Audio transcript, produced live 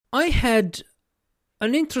I had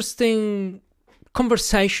an interesting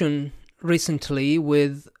conversation recently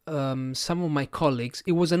with some of my colleagues.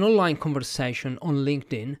 It was an online conversation on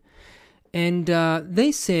LinkedIn, and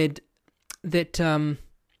they said that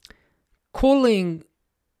calling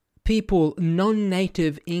people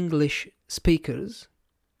non-native English speakers,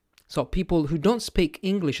 so people who don't speak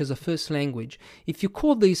English as a first language, if you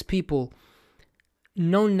call these people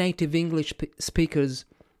non-native English speakers,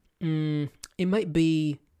 it might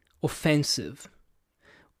be offensive,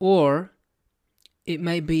 or it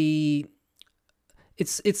may be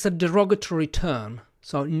it's a derogatory term.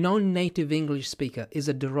 So non-native English speaker is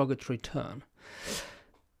a derogatory term.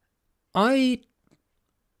 I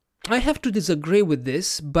have to disagree with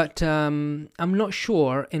this, but I'm not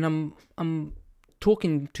sure, and I'm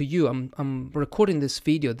talking to you. I'm recording this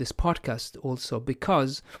video, this podcast also,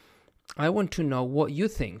 because I want to know what you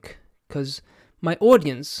think. Because my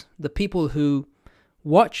audience, the people who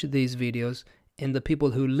watch these videos and the people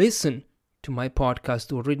who listen to my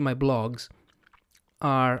podcast or read my blogs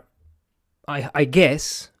are, I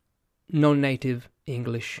guess, non-native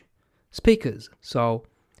English speakers. So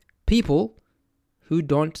people who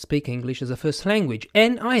don't speak English as a first language.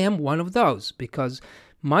 And I am one of those, because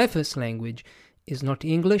my first language is not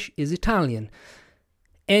English, is Italian.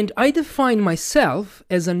 And I define myself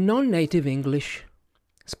as a non-native English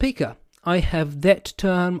speaker. I have that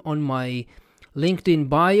term on my LinkedIn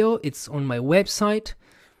bio, it's on my website.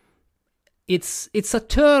 It's a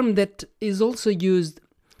term that is also used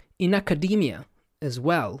in academia as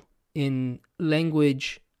well, in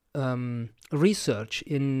language research,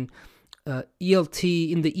 in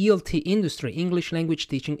ELT, in the ELT industry, English language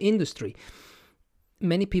teaching industry.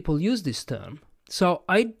 Many people use this term. So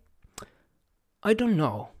I don't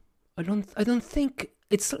know. I don't think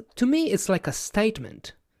it's, to me it's like a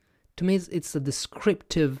statement. To me it's a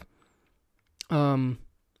descriptive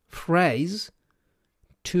phrase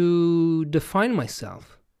to define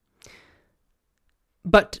myself.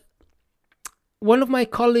 But one of my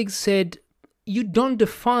colleagues said, you don't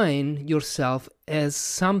define yourself as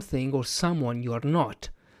something or someone you are not.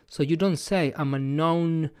 So you don't say, I'm a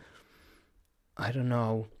known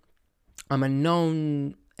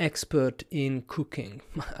expert in cooking.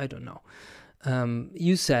 I don't know.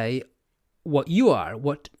 You say what you are,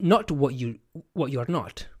 not what you are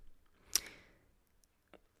not.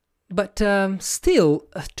 But still,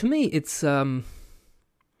 to me, it's not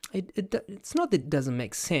that it doesn't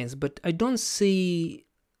make sense, but I don't see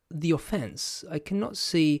the offense. I cannot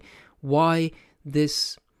see why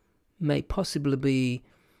this may possibly be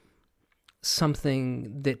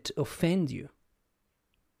something that offends you.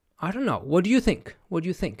 I don't know. What do you think? What do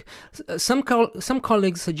you think? Some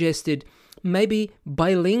colleagues suggested maybe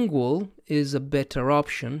bilingual is a better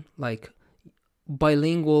option, like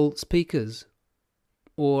bilingual speakers,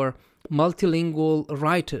 or multilingual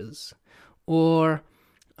writers, or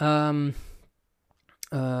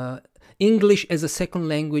English as a second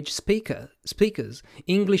language speakers,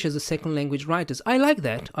 English as a second language writers. I like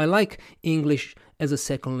that. I like English as a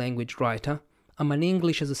second language writer. I'm an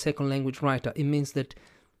English as a second language writer. It means that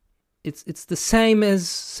it's the same as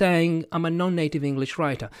saying I'm a non-native English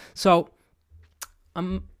writer. So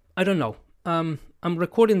I don't know. I'm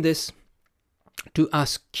recording this to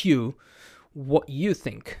ask you what you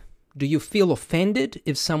think. Do you feel offended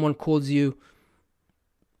if someone calls you're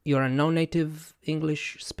a non-native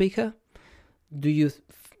English speaker? Do you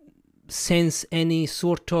sense any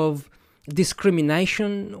sort of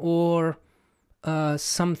discrimination or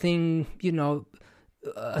something,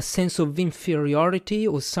 a sense of inferiority,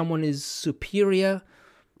 or someone is superior?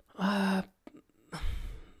 I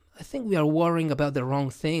think we are worrying about the wrong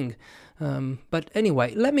thing. But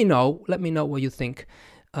anyway, let me know what you think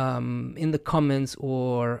in the comments,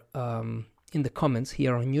 or in the comments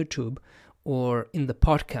here on YouTube, or in the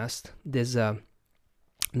podcast. There's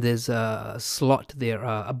a slot there,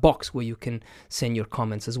 a box where you can send your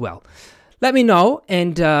comments as well. Let me know,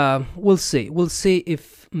 and we'll see. We'll see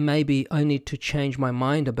if maybe I need to change my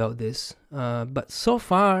mind about this. But so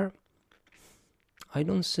far, I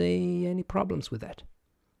don't see any problems with that.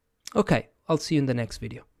 Okay, I'll see you in the next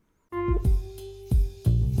video.